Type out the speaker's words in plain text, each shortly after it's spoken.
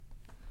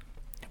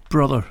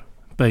Brother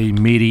by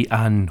Mary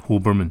Ann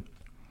Hoberman.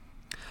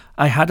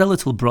 I had a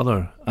little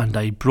brother, and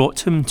I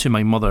brought him to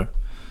my mother,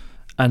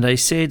 and I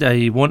said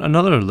I want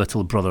another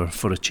little brother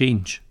for a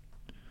change.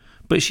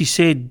 But she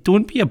said,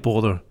 don't be a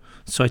bother,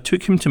 so I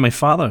took him to my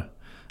father,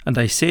 and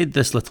I said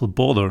this little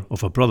bother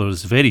of a brother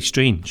is very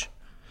strange.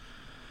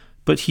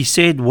 But he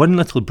said one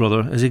little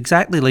brother is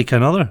exactly like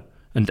another,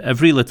 and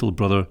every little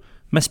brother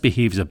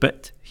misbehaves a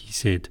bit, he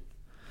said.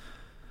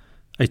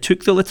 I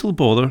took the little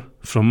bother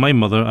from my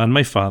mother and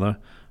my father,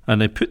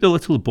 and I put the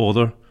little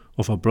bother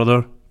of a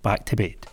brother back to bed.